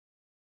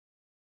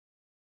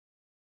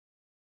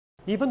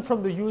Even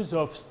from the use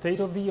of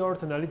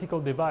state-of-the-art analytical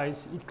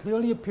device, it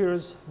clearly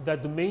appears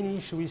that the main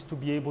issue is to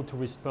be able to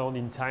respond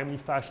in timely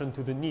fashion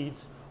to the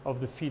needs of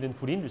the feed and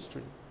food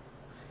industry.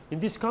 In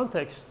this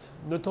context,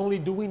 not only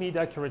do we need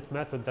accurate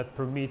method that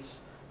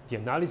permits the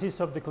analysis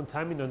of the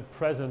contaminant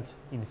present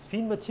in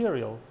feed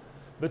material,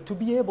 but to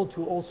be able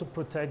to also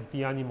protect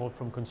the animal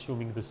from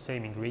consuming the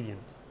same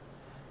ingredient.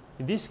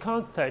 In this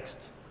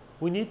context,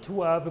 we need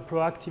to have a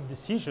proactive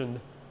decision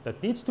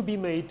that needs to be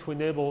made to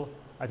enable,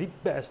 at its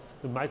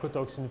best, the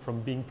mycotoxin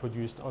from being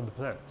produced on the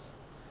plants.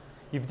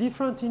 If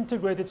different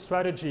integrated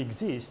strategy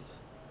exists,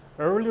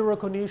 early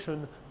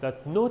recognition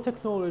that no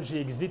technology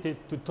existed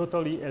to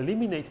totally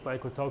eliminate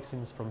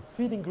mycotoxins from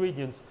feed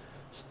ingredients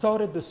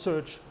started the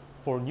search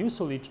for new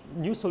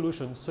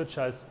solutions such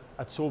as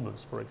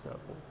adsorbents, for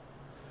example.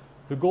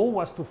 The goal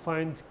was to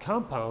find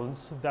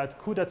compounds that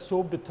could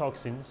adsorb the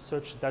toxins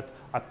such that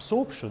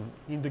absorption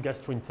in the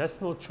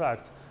gastrointestinal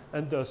tract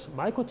and thus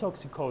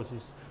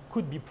mycotoxicosis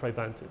could be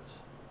prevented.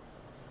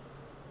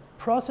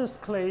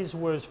 Processed clays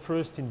were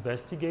first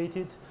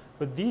investigated,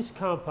 but these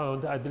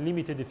compounds had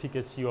limited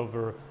efficacy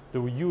over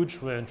the huge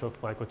range of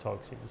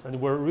mycotoxins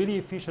and were really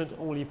efficient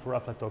only for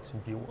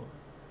aflatoxin B1.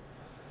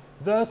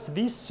 Thus,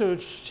 this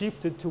search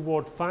shifted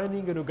toward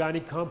finding an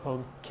organic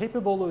compound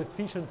capable of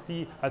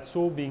efficiently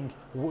adsorbing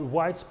a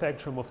wide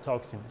spectrum of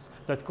toxins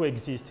that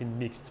coexist in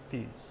mixed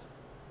feeds.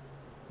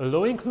 A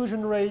low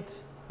inclusion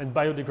rate and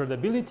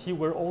biodegradability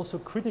were also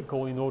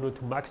critical in order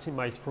to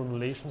maximize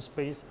formulation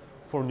space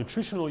for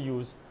nutritional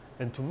use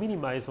and to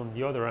minimize, on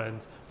the other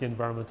hand, the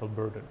environmental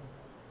burden.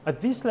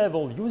 At this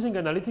level, using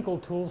analytical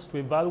tools to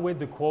evaluate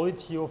the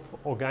quality of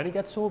organic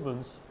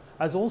adsorbents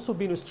has also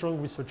been a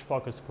strong research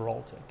focus for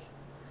Alltech.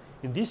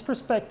 In this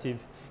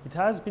perspective, it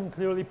has been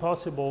clearly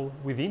possible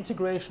with the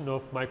integration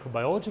of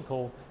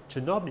microbiological,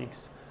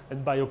 genomics,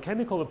 and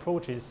biochemical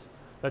approaches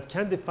that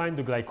can define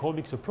the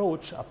glycomics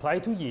approach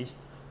applied to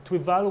yeast to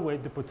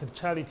evaluate the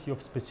potentiality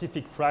of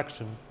specific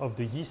fraction of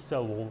the yeast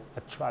cell wall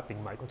at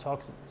trapping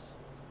mycotoxins.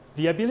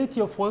 The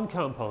ability of one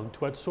compound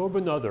to adsorb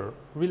another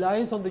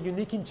relies on the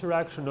unique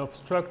interaction of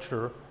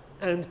structure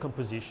and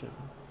composition.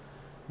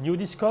 New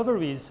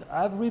discoveries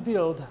have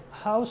revealed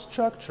how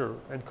structure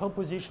and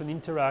composition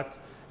interact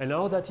and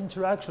how that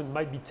interaction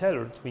might be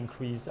tailored to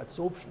increase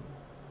adsorption.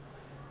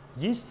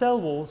 Yeast cell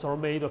walls are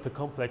made of a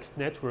complex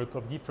network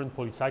of different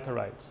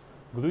polysaccharides,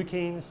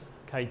 glucans,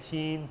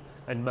 chitin,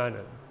 and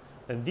mannan,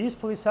 and this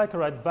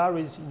polysaccharide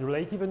varies in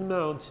relative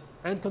amount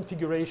and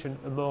configuration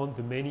among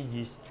the many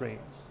yeast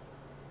strains.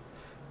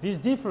 These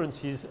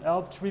differences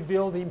helped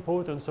reveal the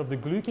importance of the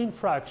glucan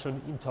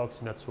fraction in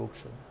toxin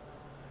adsorption.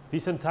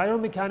 This entire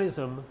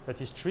mechanism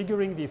that is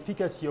triggering the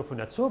efficacy of an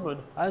adsorbent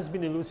has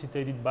been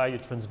elucidated by a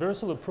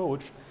transversal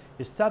approach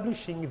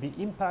establishing the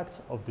impact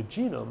of the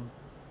genome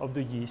of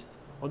the yeast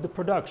on the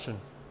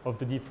production of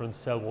the different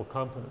cell wall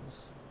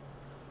components.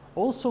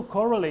 Also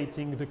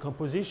correlating the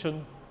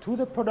composition to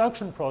the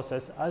production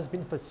process has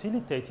been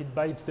facilitated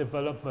by the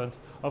development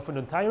of an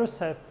entire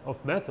set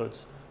of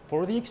methods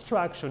for the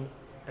extraction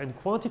and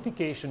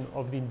quantification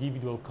of the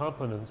individual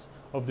components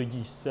of the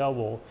yeast cell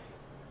wall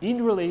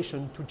in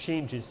relation to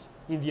changes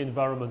in the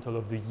environment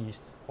of the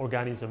yeast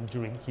organism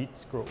during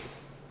its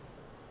growth.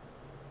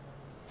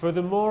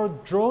 Furthermore,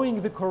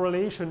 drawing the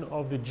correlation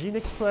of the gene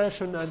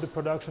expression and the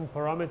production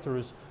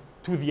parameters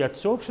to the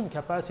adsorption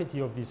capacity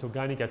of this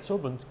organic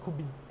adsorbent could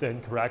be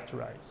then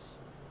characterized.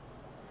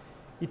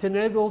 It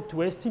enabled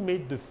to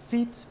estimate the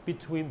fit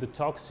between the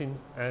toxin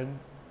and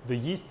the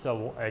yeast cell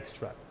wall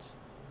extract,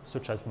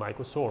 such as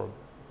mycosorb.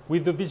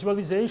 With the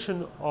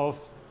visualization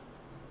of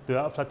the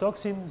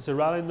aflatoxin,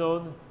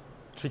 zearalenone,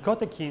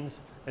 trichotechins,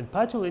 and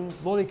pathogen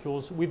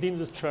molecules within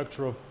the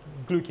structure of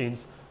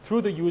glucans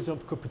through the use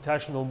of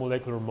computational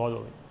molecular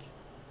modeling.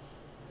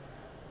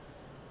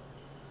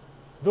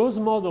 Those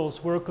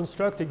models were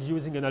constructed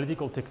using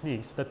analytical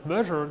techniques that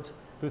measured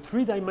the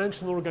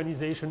three-dimensional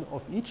organization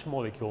of each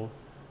molecule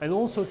and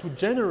also to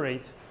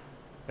generate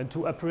and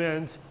to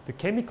apprehend the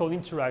chemical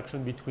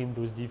interaction between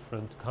those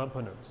different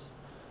components.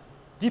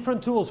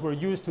 Different tools were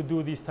used to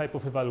do this type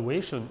of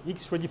evaluation,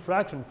 X-ray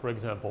diffraction, for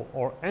example,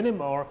 or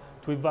NMR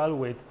to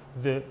evaluate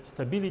the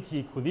stability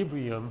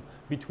equilibrium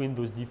between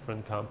those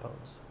different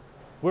compounds.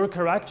 Were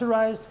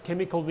characterized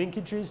chemical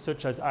linkages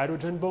such as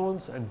hydrogen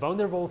bonds and van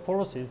der Waals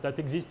forces that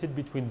existed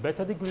between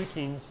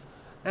beta-glucans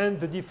and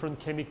the different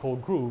chemical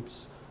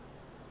groups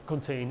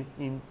contained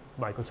in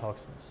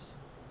mycotoxins.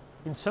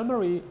 In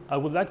summary, I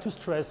would like to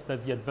stress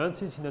that the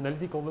advances in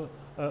analytical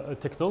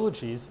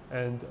technologies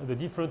and the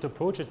different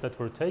approaches that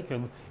were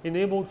taken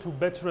enable to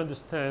better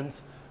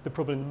understand the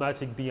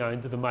problematic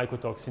behind the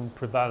mycotoxin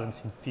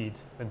prevalence in feed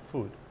and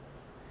food.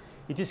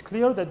 It is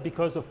clear that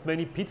because of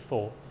many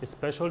pitfalls,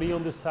 especially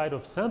on the side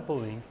of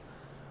sampling,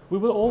 we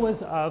will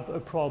always have a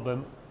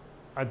problem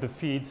at the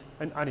feed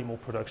and animal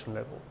production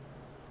level.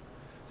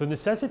 The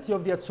necessity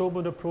of the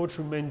adsorbent approach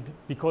remained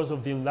because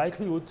of the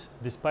unlikelihood,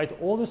 despite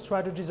all the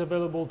strategies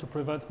available to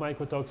prevent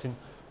mycotoxin,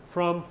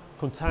 from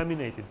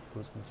contaminating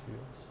those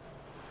materials.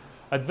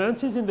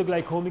 Advances in the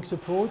glycomics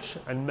approach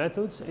and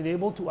methods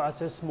enable to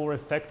assess more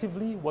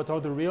effectively what are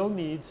the real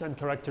needs and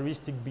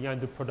characteristics behind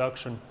the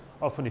production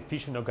of an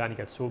efficient organic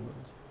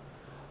adsorbent.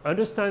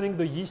 Understanding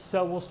the yeast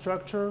cell wall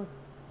structure,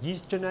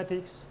 yeast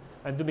genetics,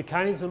 and the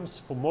mechanisms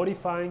for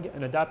modifying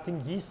and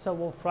adapting yeast cell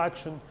wall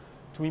fraction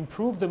to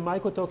improve the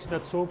mycotoxin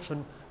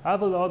absorption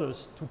have allowed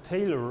us to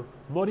tailor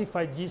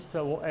modified yeast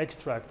cell wall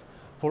extract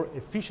for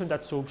efficient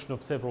adsorption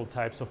of several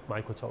types of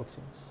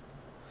mycotoxins.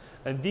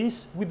 And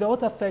this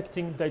without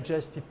affecting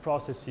digestive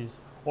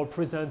processes or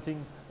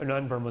presenting an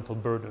environmental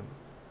burden.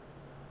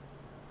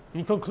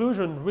 In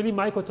conclusion, really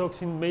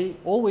mycotoxin may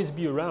always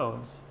be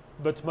around,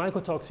 but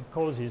mycotoxic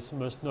causes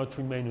must not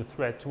remain a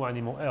threat to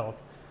animal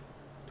health,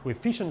 to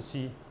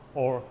efficiency,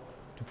 or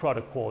to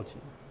product quality.